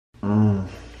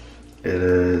It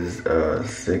is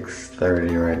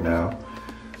 6:30 right now.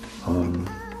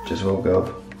 Just woke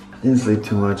up. Didn't sleep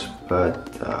too much, but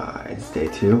it's day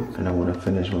 2 and I want to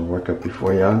finish my workout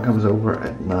before Jan comes over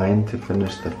at 9 to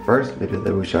finish the first video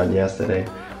that we shot yesterday.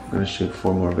 I'm gonna shoot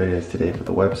 4 more videos today for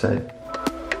the website.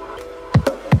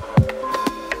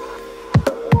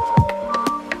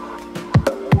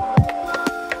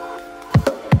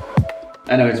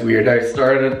 I know it's weird. I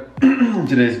started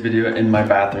today's video in my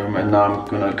bathroom and now I'm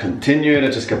gonna continue it. I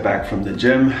just got back from the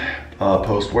gym.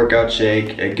 Post-workout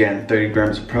shake, again 30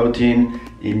 grams of protein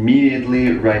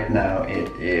immediately. Right now it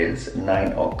is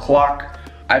 9 o'clock.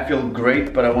 I feel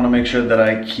great, but I want to make sure that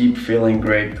I keep feeling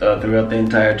great throughout the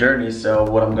entire journey. So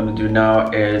what I'm gonna do now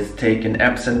is take an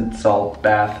Epsom salt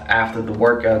bath after the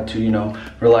workout to, you know,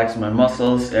 relax my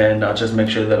muscles and just make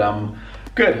sure that I'm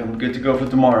good to go for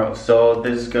tomorrow. So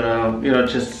this is gonna, you know,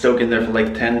 just soak in there for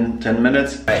like 10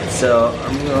 minutes. All right, so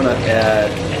I'm gonna add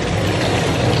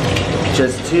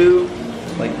just 2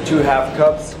 half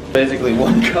cups, basically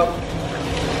 1 cup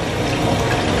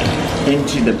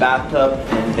into the bathtub,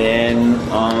 and then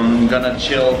I'm gonna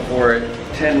chill for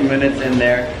 10 minutes in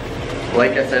there.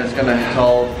 Like I said, it's gonna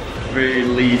help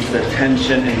release the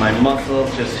tension in my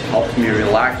muscles, just helps me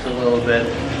relax a little bit.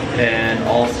 And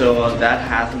also that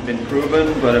hasn't been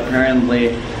proven, but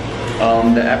apparently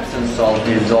the Epsom salt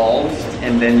dissolves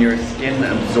and then your skin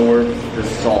absorbs the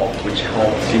salt, which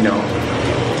helps, you know,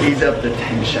 ease up the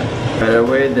tension. By the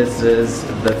way, this is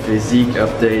the physique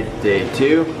update day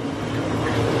 2.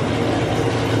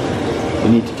 We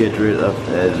need to get rid of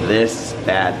this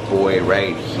bad boy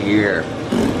right here.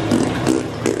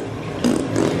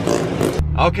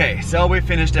 Okay, so we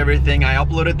finished everything. I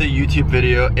uploaded the YouTube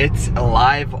video. It's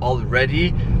live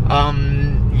already.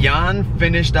 Jan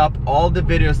finished up all the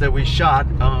videos that we shot.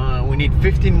 We need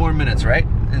 15 more minutes, right?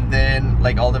 And then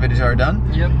like all the videos are done.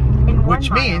 Yep.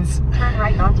 Which means turn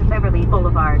right onto Beverly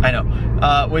Boulevard. I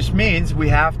know. Which means we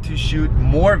have to shoot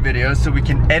more videos so we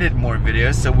can edit more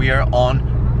videos, so we are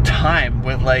on time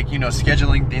with, like, you know,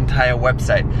 scheduling the entire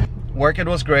website. Workout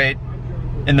was great.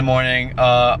 In the morning,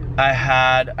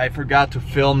 I forgot to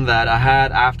film that.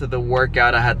 After the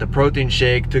workout, I had the protein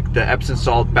shake, took the Epsom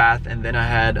salt bath, and then I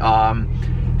had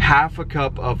half a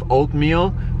cup of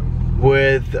oatmeal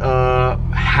with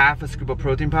half a scoop of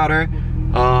protein powder,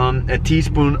 a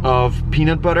teaspoon of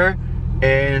peanut butter,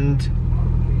 and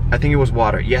I think it was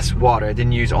water. Yes, water. I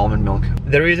didn't use almond milk.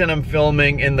 The reason I'm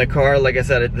filming in the car, like I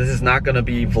said, this is not gonna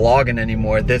be vlogging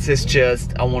anymore. This is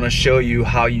just, I wanna show you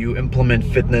how you implement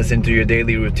fitness into your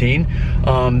daily routine.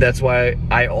 That's why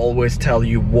I always tell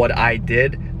you what I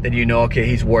did. Then you know, okay,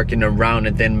 he's working around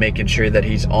and then making sure that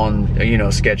he's on, you know,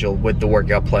 schedule with the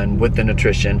workout plan, with the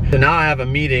nutrition. So now I have a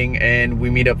meeting and we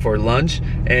meet up for lunch,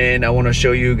 and I want to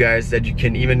show you guys that you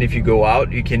can, even if you go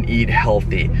out, you can eat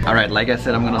healthy. All right, like I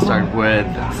said, I'm gonna start with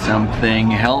something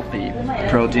healthy.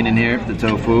 Protein in here, the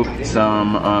tofu,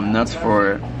 some nuts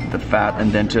for the fat,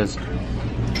 and then just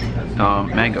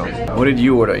mango. What did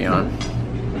you order, Jan?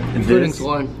 Including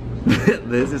slime.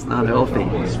 This is not healthy.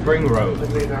 Spring roll.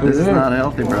 This is not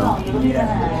healthy, bro.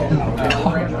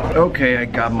 Okay, I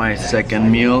got my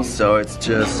second meal, so it's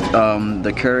just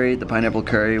the curry, the pineapple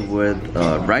curry with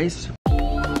rice.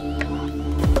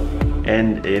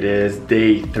 And it is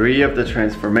day 3 of the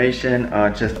transformation.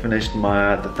 Just finished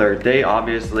the 3rd day,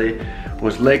 obviously.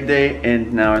 Was leg day,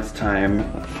 and now it's time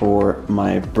for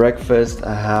my breakfast.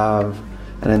 I have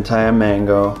an entire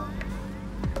mango.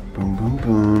 Boom, boom,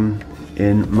 boom.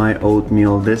 In my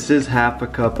oatmeal. This is half a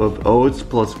cup of oats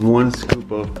plus 1 scoop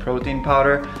of protein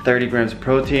powder, 30 grams of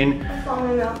protein. Plus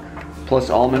almond milk. Plus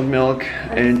almond milk.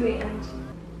 Unsweetened.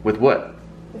 And with what?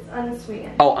 It's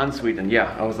unsweetened. Oh, unsweetened,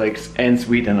 yeah. I was like, and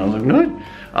sweetened. I was like, what?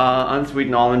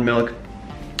 Unsweetened almond milk.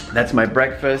 That's my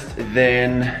breakfast.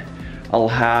 Then I'll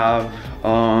have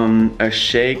a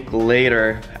shake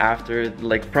later, after,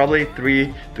 like, probably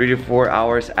 3 to 4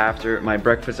 hours after my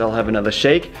breakfast. I'll have another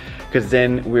shake, because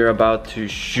then we're about to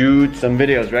shoot some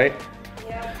videos, right?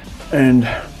 Yeah. And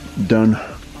done.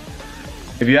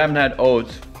 If you haven't had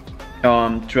oats,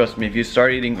 trust me, if you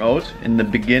start eating oats in the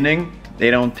beginning,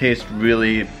 they don't taste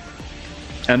really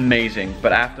amazing,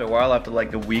 but after a while, after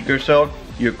like a week or so,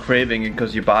 you're craving it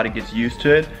because your body gets used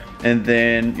to it, and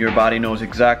then your body knows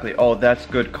exactly, oh, that's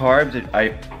good carbs, I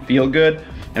feel good.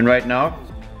 And right now,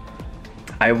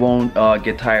 I won't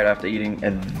get tired after eating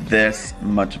this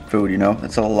much food, you know?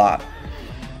 That's a lot.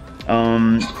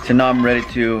 So now I'm ready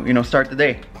to, you know, start the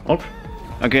day. Oh.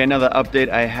 Okay, another update.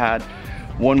 I had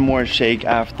one more shake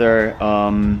after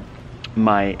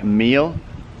my meal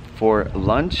for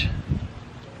lunch.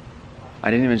 I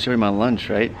didn't even show you my lunch,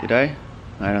 right? Did I?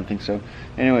 I don't think so.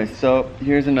 Anyway, so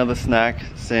here's another snack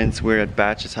since we're at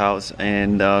Batch's house,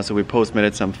 and so we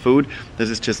post-mated some food.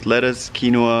 This is just lettuce,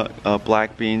 quinoa,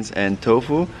 black beans, and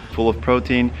tofu, full of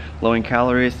protein, low in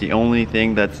calories. The only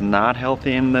thing that's not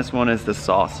healthy in this one is the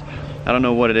sauce. I don't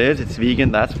know what it is. It's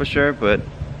vegan, that's for sure, but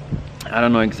I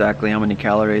don't know exactly how many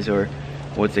calories or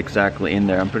what's exactly in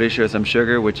there. I'm pretty sure some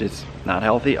sugar, which is not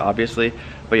healthy, obviously.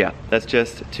 But yeah, that's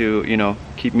just to, you know,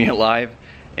 keep me alive.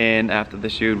 And after the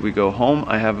shoot, we go home.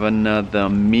 I have another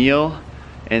meal,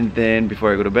 and then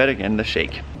before I go to bed again, the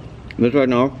shake. This right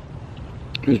now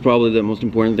is probably the most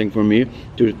important thing for me,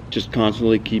 to just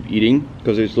constantly keep eating,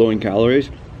 because it's low in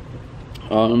calories,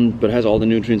 but has all the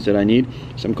nutrients that I need.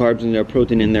 Some carbs in there,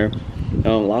 protein in there,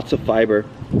 lots of fiber,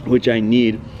 which I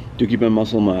need to keep my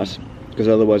muscle mass, because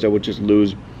otherwise I would just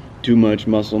lose too much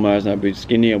muscle mass and I'd be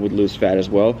skinny. I would lose fat as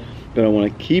well, but I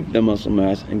want to keep the muscle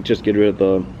mass and just get rid of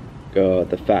the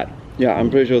fat. Yeah, I'm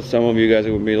pretty sure some of you guys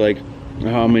would be like,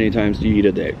 how many times do you eat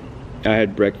a day? I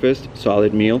had breakfast,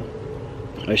 solid meal,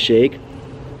 a shake.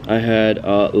 I had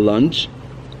lunch.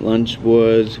 Lunch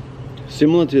was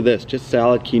similar to this, just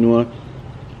salad, quinoa,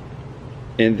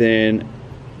 and then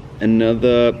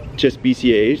another just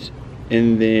BCAAs,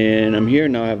 and then I'm here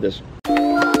now. I have this.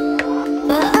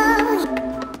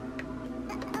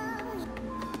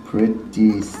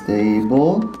 Pretty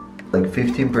stable, like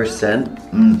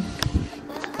 15%.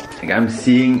 Like I'm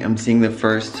seeing the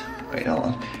first, wait, hold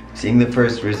on. Seeing the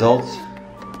first results.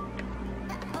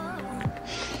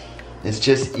 It's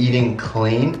just eating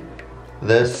clean.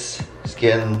 This is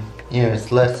getting, you know,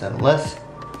 it's less and less.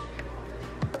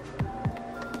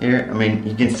 Here, I mean,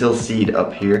 you can still see it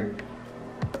up here.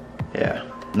 Yeah,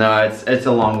 no, it's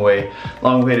a long way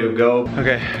to go.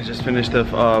 Okay, I just finished the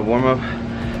warm-up,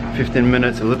 15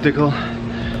 minutes elliptical.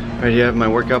 Right here I have my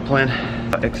workout plan.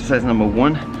 Exercise number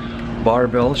 1.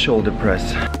 Barbell shoulder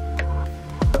press.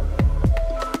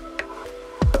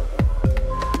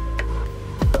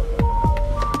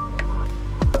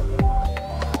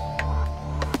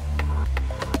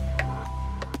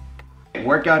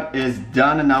 Workout is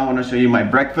done, and now I want to show you my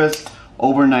breakfast.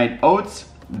 Overnight oats.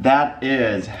 That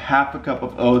is half a cup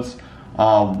of oats,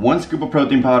 1 scoop of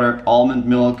protein powder, almond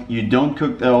milk. You don't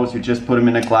cook the oats, you just put them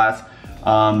in a glass,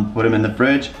 put them in the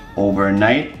fridge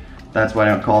overnight. That's why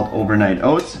they're called overnight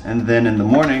oats. And then in the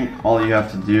morning, all you have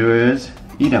to do is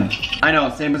eat them. I know,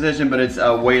 same position, but it's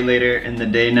way later in the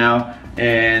day now.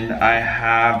 And I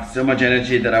have so much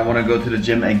energy that I want to go to the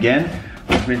gym again,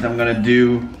 which means I'm gonna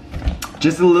do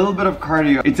just a little bit of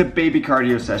cardio. It's a baby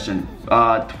cardio session.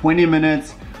 20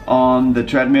 minutes on the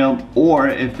treadmill, or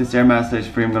if the Stairmaster is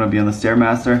free, I'm gonna be on the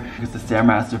Stairmaster, because the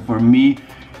Stairmaster for me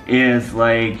is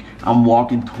like I'm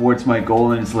walking towards my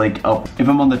goal, and it's like up. If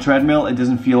I'm on the treadmill, it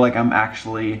doesn't feel like I'm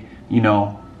actually, you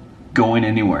know, going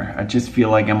anywhere. I just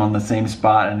feel like I'm on the same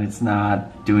spot and it's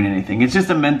not doing anything. It's just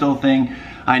a mental thing.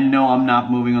 I know I'm not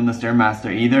moving on the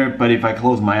Stairmaster either, but if I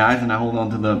close my eyes and I hold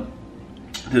on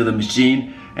to the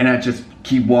machine and I just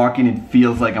keep walking, it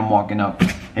feels like I'm walking up.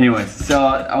 Anyways, so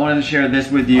I wanted to share this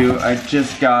with you. I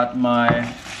just got my,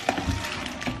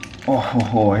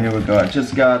 here we go. I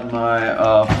just got my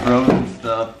frozen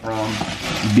stuff from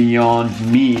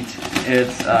Beyond Meat.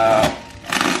 It's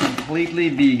completely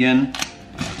vegan.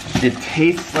 It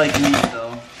tastes like meat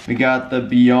though. We got the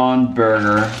Beyond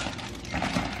Burger.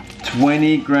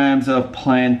 20 grams of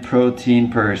plant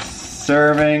protein per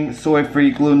serving.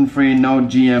 Soy-free, gluten-free, no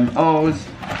GMOs.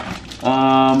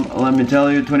 Let me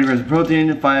tell you, 20 grams of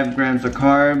protein, 5 grams of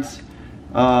carbs,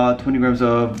 20 grams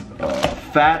of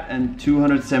fat, and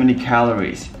 270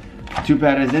 calories. 2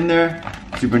 patties in there,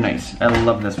 super nice. I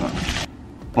love this one.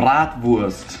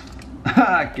 Bratwurst.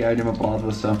 Geil, immer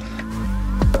Bratwurst.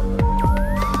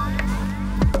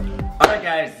 Alright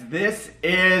guys, this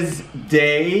is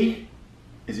day,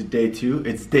 is it day 2?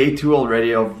 It's day 2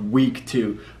 already of week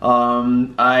 2.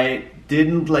 I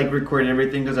didn't like record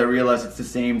everything because I realized it's the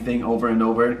same thing over and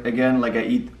over again. Like I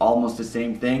eat almost the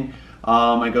same thing.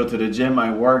 I go to the gym,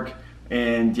 I work,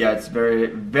 and yeah, it's very,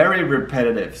 very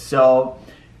repetitive. So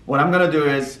what I'm gonna do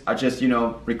is I just, you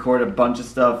know, record a bunch of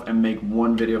stuff and make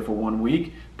 1 video for 1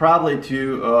 week, probably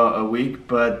 2 a week,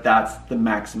 but that's the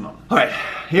maximum. All right,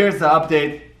 here's the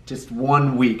update. Just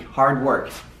 1 week, hard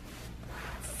work.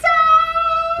 So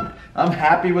I'm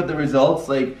happy with the results.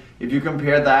 Like if you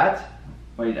compare that.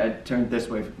 Wait, I turned this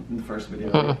way in the first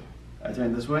video. I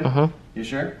turned this way? You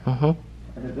sure? I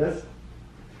did this?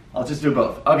 I'll just do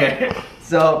both. Okay,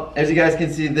 so as you guys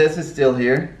can see, this is still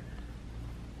here.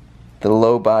 The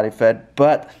low body fat,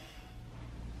 but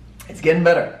it's getting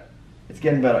better. It's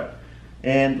getting better.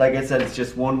 And like I said, it's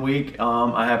just 1 week.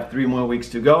 I have 3 more weeks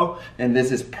to go. And this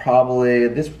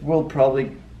will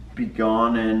probably be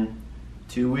gone in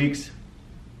 2 weeks.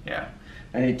 Yeah,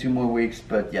 I need 2 more weeks,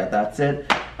 but yeah, that's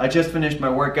it. I just finished my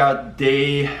workout,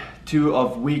 day 2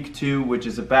 of week 2, which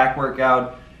is a back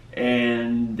workout.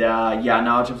 And yeah,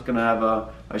 now I'm just gonna have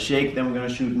a shake, then we're gonna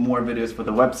shoot more videos for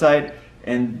the website.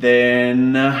 And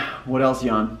then, what else,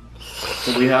 Jan?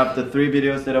 So we have the 3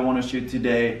 videos that I want to shoot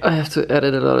today. I have to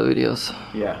edit a lot of videos.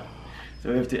 Yeah, so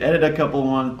we have to edit a couple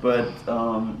ones, but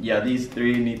yeah, these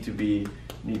 3 need to be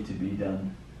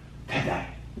done today.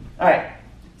 All right,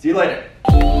 see you later.